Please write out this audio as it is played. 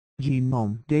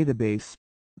Genome Database.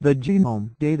 The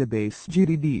Genome Database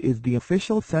 (GDB) is the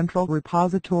official central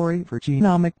repository for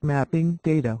genomic mapping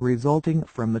data resulting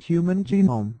from the Human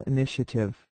Genome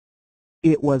Initiative.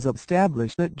 It was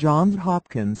established at Johns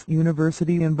Hopkins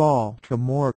University in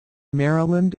Baltimore,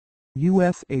 Maryland,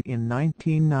 USA in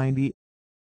 1990.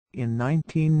 In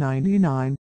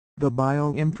 1999, the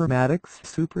Bioinformatics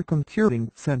Supercomputing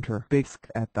Center based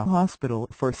at the Hospital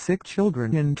for Sick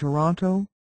Children in Toronto,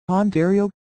 Ontario,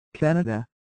 Canada,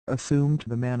 assumed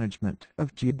the management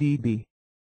of GDB.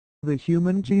 The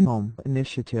Human Genome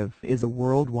Initiative is a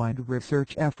worldwide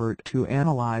research effort to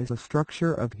analyze the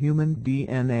structure of human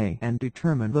DNA and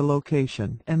determine the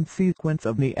location and sequence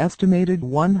of the estimated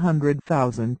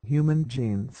 100,000 human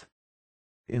genes.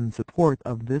 In support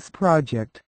of this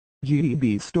project,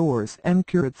 GDB stores and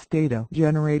curates data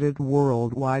generated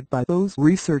worldwide by those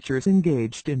researchers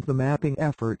engaged in the mapping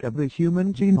effort of the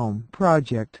Human Genome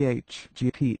Project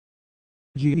 (HGP).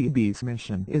 GDB's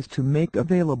mission is to make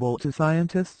available to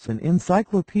scientists an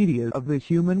encyclopedia of the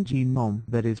human genome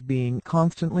that is being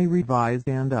constantly revised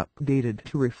and updated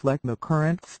to reflect the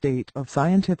current state of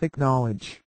scientific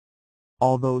knowledge.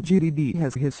 Although GDB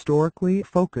has historically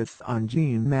focused on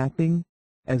gene mapping,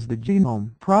 as the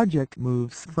Genome Project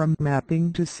moves from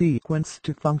mapping to sequence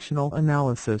to functional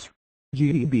analysis,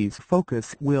 GDB's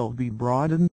focus will be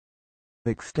broadened.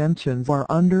 Extensions are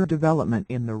under development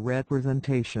in the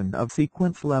representation of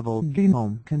sequence-level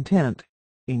genome content,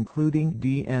 including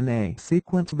DNA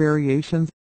sequence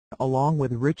variations, along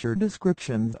with richer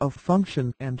descriptions of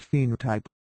function and phenotype.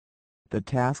 The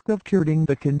task of curating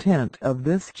the content of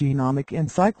this genomic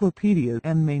encyclopedia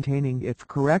and maintaining its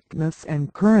correctness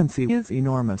and currency is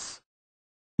enormous.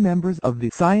 Members of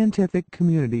the scientific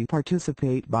community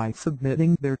participate by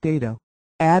submitting their data,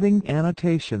 adding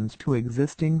annotations to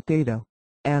existing data,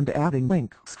 and adding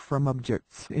links from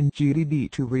objects in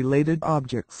GDB to related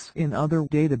objects in other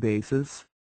databases.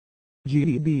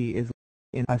 GDB is,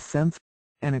 in a sense,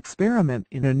 an experiment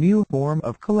in a new form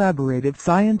of collaborative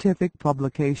scientific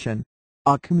publication,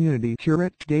 a community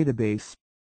curate database.